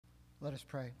Let us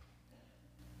pray.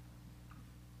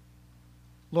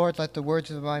 Lord, let the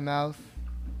words of my mouth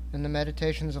and the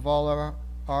meditations of all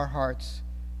our hearts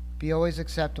be always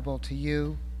acceptable to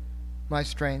you, my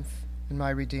strength and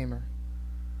my Redeemer.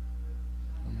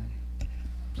 Amen.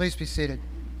 Please be seated.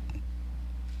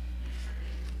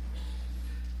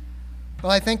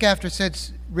 Well, I think after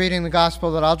Sid's reading the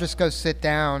gospel that I'll just go sit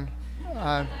down.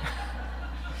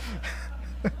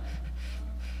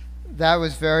 That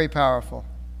was very powerful.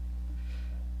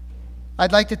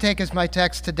 I'd like to take as my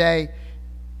text today,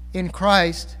 in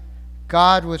Christ,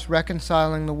 God was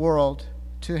reconciling the world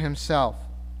to himself.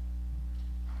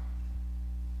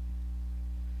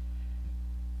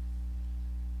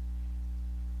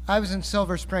 I was in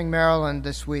Silver Spring, Maryland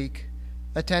this week,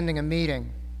 attending a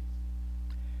meeting.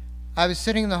 I was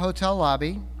sitting in the hotel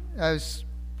lobby. I was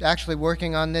actually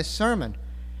working on this sermon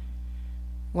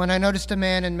when I noticed a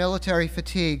man in military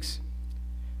fatigues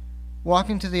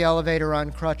walking to the elevator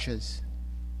on crutches.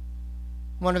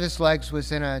 One of his legs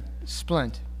was in a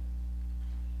splint.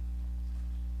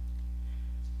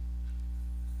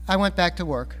 I went back to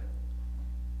work.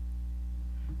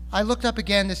 I looked up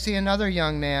again to see another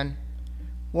young man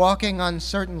walking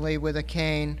uncertainly with a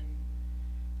cane,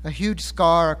 a huge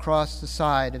scar across the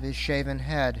side of his shaven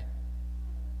head.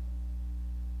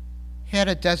 He had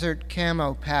a desert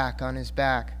camo pack on his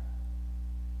back.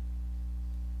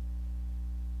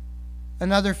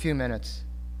 Another few minutes.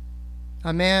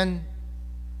 A man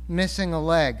missing a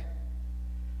leg,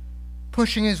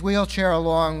 pushing his wheelchair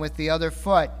along with the other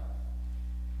foot.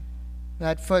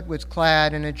 That foot was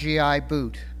clad in a GI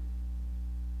boot.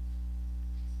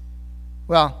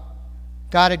 Well,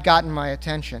 God had gotten my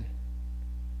attention.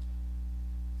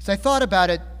 As I thought about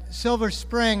it, Silver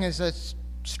Spring is a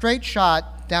straight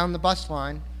shot down the bus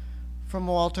line from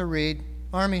Walter Reed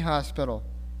Army Hospital.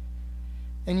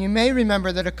 And you may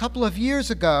remember that a couple of years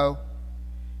ago,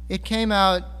 it came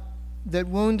out that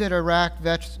wounded Iraq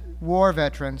war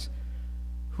veterans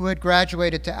who had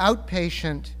graduated to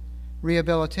outpatient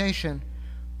rehabilitation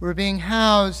were being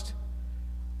housed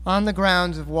on the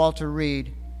grounds of Walter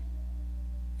Reed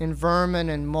in vermin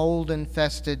and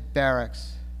mold-infested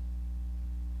barracks.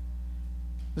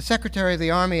 The Secretary of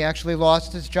the Army actually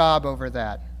lost his job over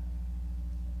that.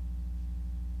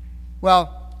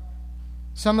 Well,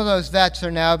 some of those vets are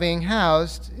now being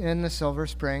housed in the Silver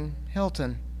Spring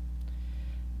Hilton.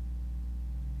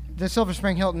 The Silver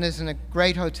Spring Hilton isn't a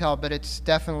great hotel, but it's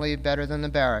definitely better than the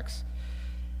barracks.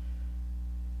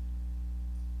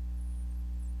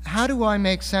 How do I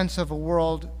make sense of a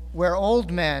world where old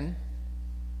men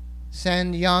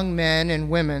send young men and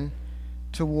women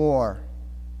to war,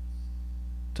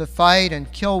 to fight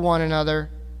and kill one another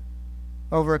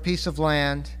over a piece of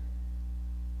land,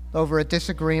 over a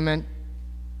disagreement,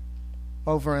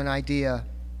 over an idea?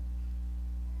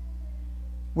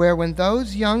 Where when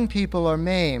those young people are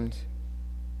maimed,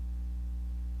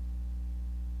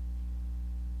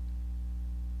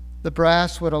 the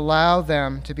brass would allow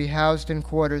them to be housed in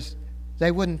quarters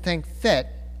they wouldn't think fit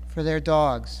for their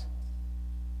dogs.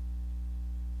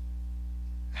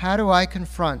 How do I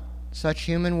confront such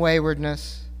human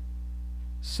waywardness,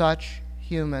 such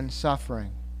human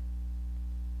suffering?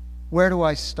 Where do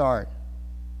I start?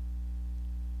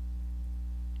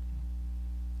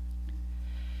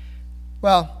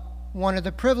 Well, one of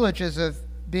the privileges of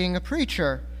being a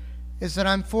preacher is that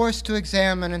I'm forced to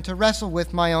examine and to wrestle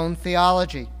with my own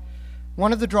theology.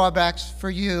 One of the drawbacks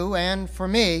for you and for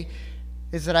me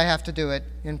is that I have to do it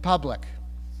in public.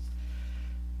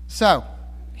 So,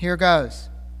 here goes.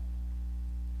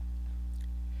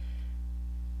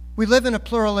 We live in a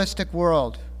pluralistic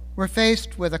world. We're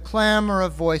faced with a clamor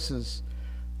of voices,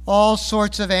 all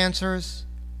sorts of answers,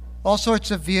 all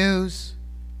sorts of views,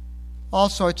 all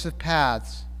sorts of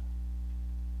paths.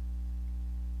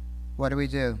 What do we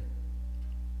do?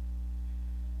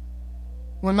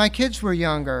 When my kids were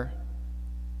younger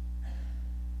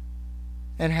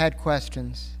and had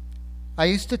questions, I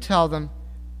used to tell them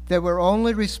that we're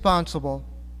only responsible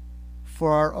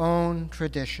for our own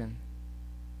tradition.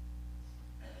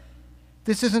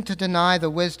 This isn't to deny the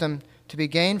wisdom to be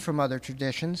gained from other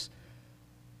traditions.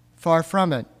 Far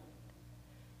from it.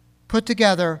 Put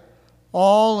together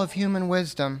all of human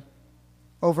wisdom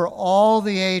over all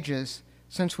the ages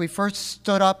since we first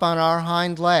stood up on our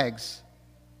hind legs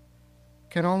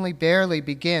can only barely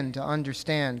begin to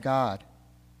understand God.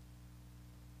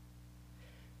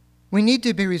 We need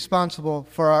to be responsible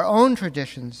for our own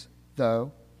traditions,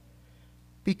 though,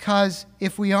 because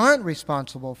if we aren't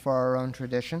responsible for our own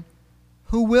tradition,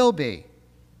 who will be?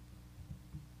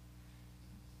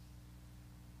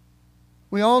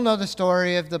 We all know the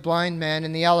story of the blind man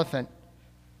and the elephant.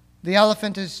 The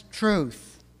elephant is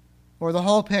truth, or the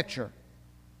whole picture,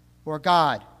 or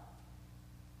God.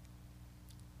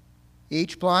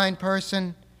 Each blind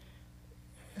person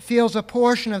feels a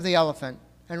portion of the elephant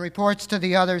and reports to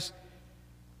the others,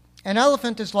 an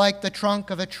elephant is like the trunk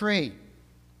of a tree.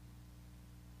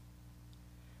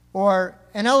 Or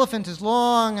an elephant is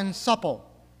long and supple,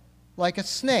 like a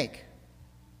snake.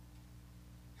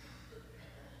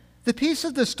 The piece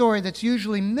of the story that's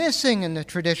usually missing in the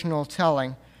traditional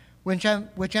telling,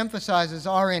 which emphasizes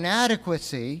our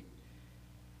inadequacy,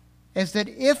 is that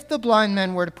if the blind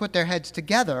men were to put their heads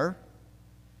together,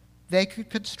 they could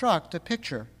construct a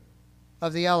picture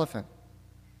of the elephant.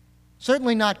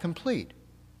 Certainly not complete,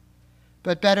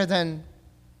 but better than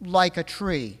like a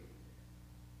tree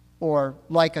or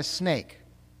like a snake.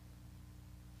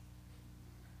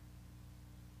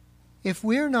 If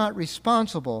we're not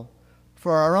responsible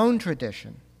for our own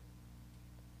tradition,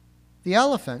 the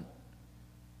elephant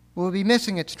will be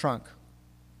missing its trunk,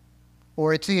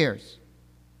 or its ears,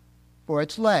 or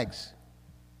its legs.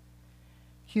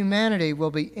 Humanity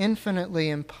will be infinitely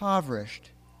impoverished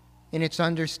in its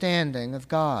understanding of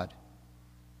God.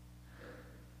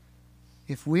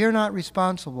 If we are not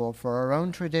responsible for our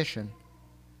own tradition,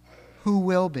 who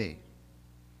will be?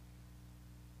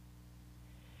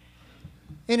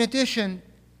 In addition,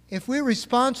 if we're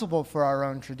responsible for our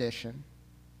own tradition,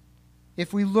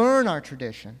 if we learn our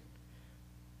tradition,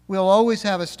 we'll always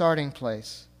have a starting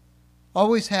place,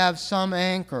 always have some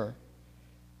anchor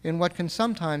in what can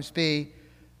sometimes be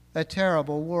a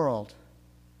terrible world.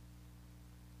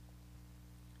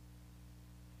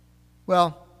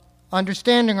 Well,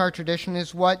 understanding our tradition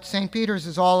is what St. Peter's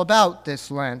is all about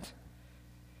this Lent.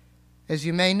 As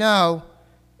you may know,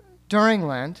 during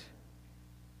Lent,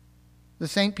 the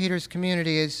St. Peter's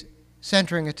community is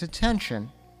centering its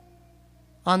attention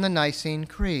on the Nicene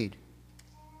Creed.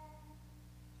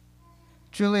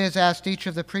 Julie has asked each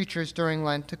of the preachers during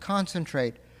Lent to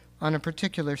concentrate on a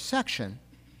particular section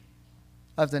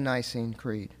of the Nicene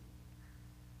Creed.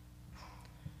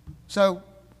 So,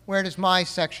 where does my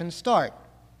section start?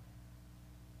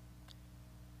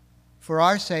 For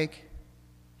our sake,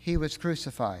 he was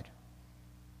crucified.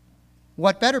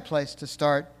 What better place to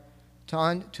start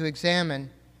to examine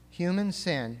human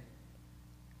sin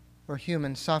or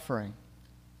human suffering?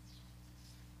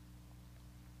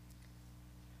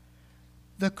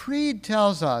 The Creed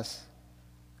tells us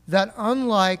that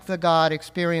unlike the God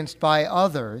experienced by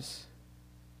others,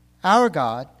 our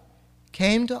God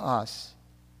came to us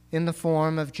in the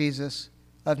form of Jesus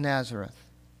of Nazareth.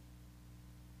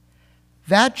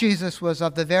 That Jesus was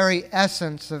of the very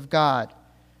essence of God.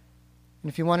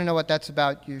 And if you want to know what that's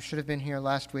about, you should have been here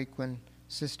last week when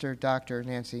Sister Dr.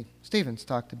 Nancy Stevens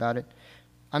talked about it.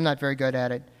 I'm not very good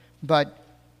at it. But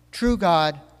true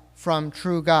God from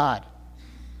true God.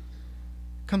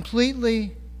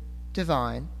 Completely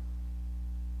divine,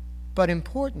 but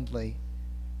importantly,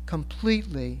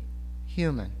 completely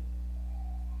human.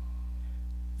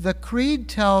 The Creed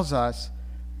tells us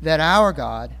that our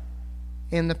God,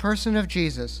 in the person of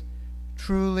Jesus,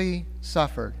 truly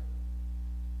suffered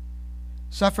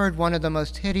one of the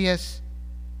most hideous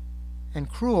and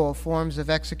cruel forms of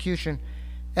execution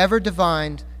ever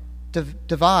devised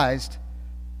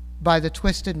by the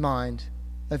twisted mind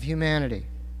of humanity.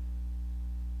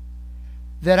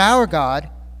 That our God,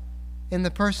 in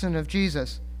the person of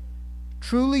Jesus,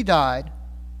 truly died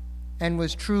and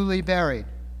was truly buried,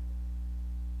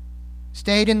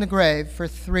 stayed in the grave for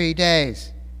 3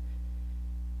 days.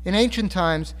 In ancient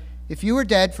times, if you were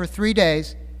dead for 3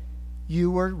 days,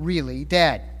 you were really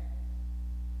dead.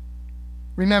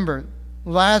 Remember,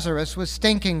 Lazarus was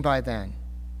stinking by then.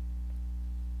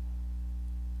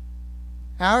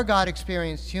 Our God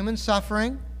experienced human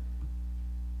suffering,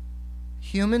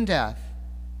 human death,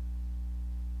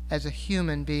 as a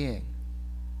human being.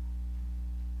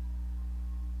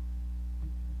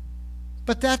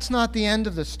 But that's not the end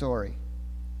of the story.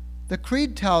 The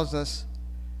Creed tells us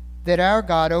that our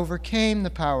God overcame the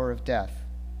power of death,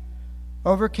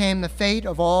 overcame the fate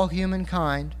of all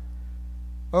humankind,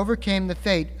 overcame the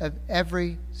fate of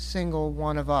every single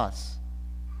one of us.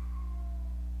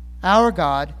 Our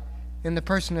God, in the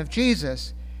person of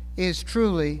Jesus, is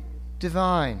truly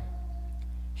divine.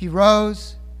 He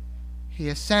rose, he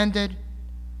ascended,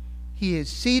 he is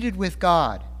seated with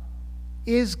God,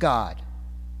 is God.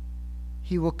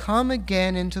 He will come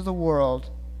again into the world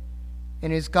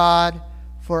and is God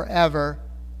forever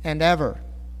and ever.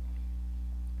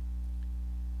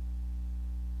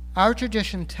 Our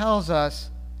tradition tells us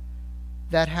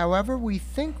that however we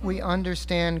think we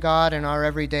understand God in our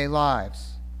everyday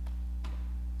lives,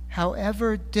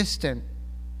 however distant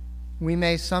we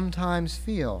may sometimes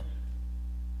feel,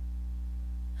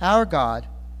 our God,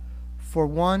 for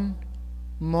one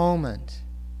moment,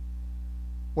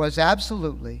 was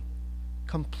absolutely,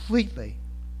 completely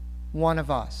one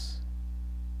of us.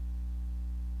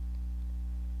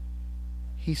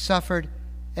 He suffered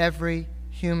every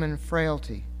human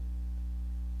frailty.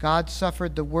 God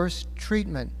suffered the worst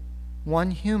treatment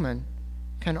one human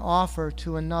can offer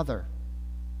to another.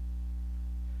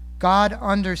 God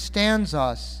understands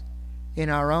us in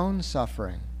our own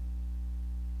suffering.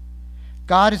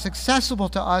 God is accessible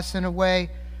to us in a way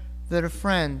that a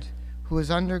friend who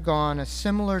has undergone a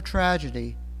similar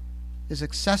tragedy is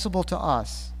accessible to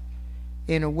us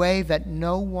in a way that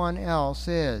no one else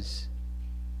is.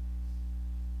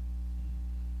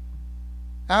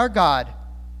 Our God,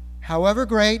 however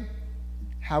great,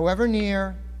 however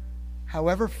near,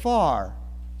 however far,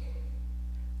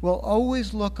 will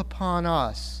always look upon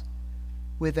us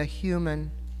with a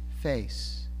human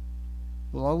face,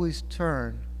 will always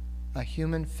turn a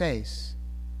human face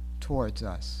towards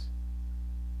us.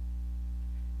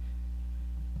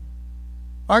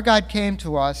 Our God came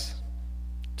to us,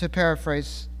 to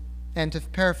paraphrase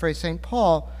St.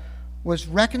 Paul, was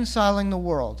reconciling the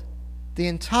world, the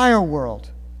entire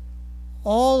world,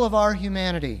 all of our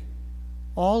humanity,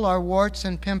 all our warts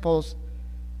and pimples,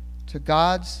 to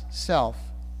God's self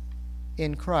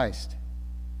in Christ.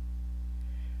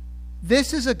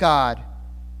 This is a God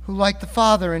who, like the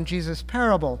Father in Jesus'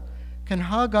 parable, can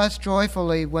hug us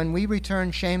joyfully when we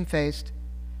return shamefaced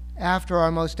after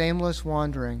our most aimless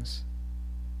wanderings,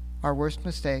 our worst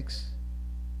mistakes,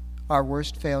 our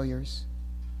worst failures,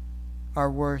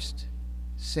 our worst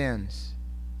sins.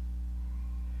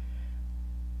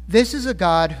 This is a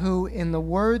God who, in the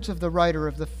words of the writer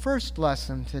of the first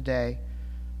lesson today,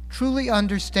 truly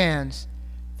understands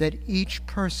that each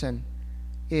person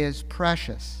is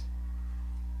precious.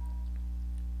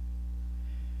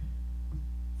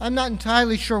 I'm not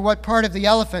entirely sure what part of the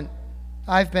elephant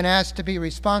I've been asked to be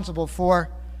responsible for,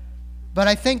 but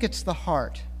I think it's the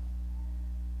heart.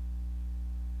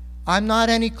 I'm not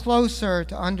any closer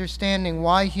to understanding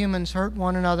why humans hurt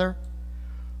one another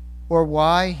or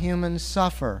why humans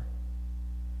suffer.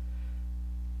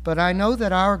 But I know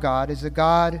that our God is a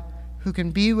God who can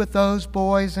be with those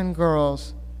boys and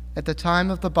girls at the time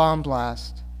of the bomb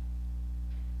blast,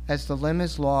 as the limb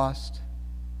is lost,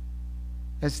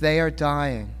 as they are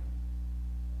dying,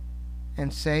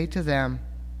 and say to them,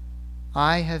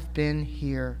 I have been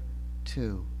here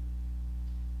too.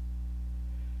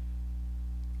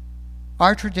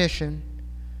 Our tradition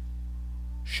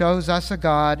shows us a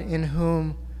God in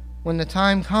whom, when the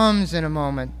time comes in a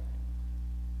moment,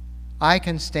 I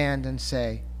can stand and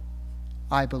say,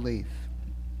 I believe.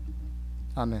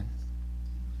 Amen.